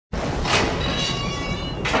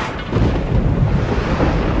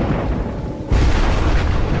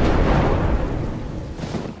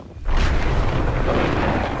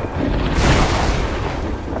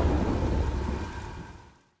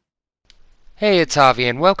Hey, it's Javi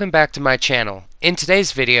and welcome back to my channel. In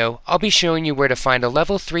today's video, I'll be showing you where to find a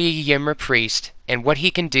level 3 Ymir priest and what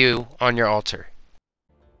he can do on your altar.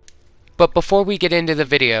 But before we get into the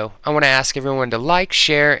video, I want to ask everyone to like,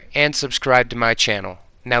 share, and subscribe to my channel.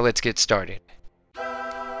 Now let's get started.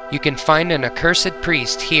 You can find an accursed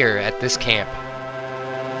priest here at this camp.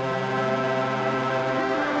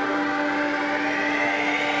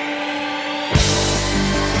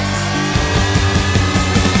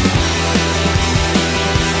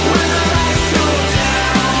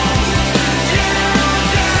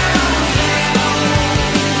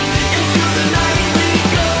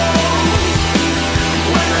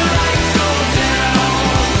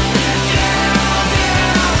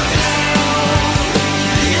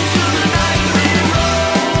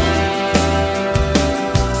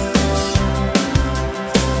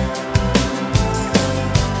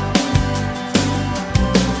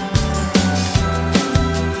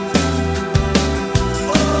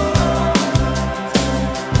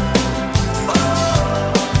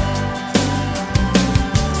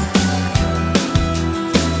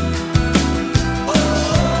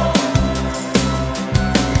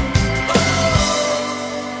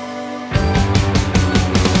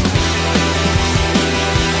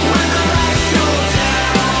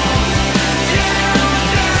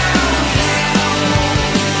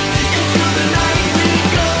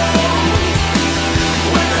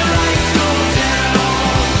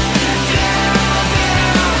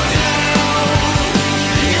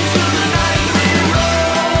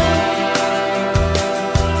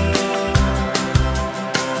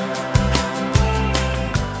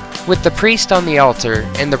 With the priest on the altar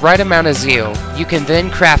and the right amount of zeal, you can then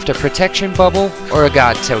craft a protection bubble or a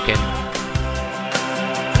god token.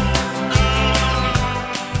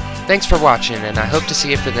 Thanks for watching, and I hope to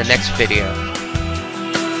see you for the next video.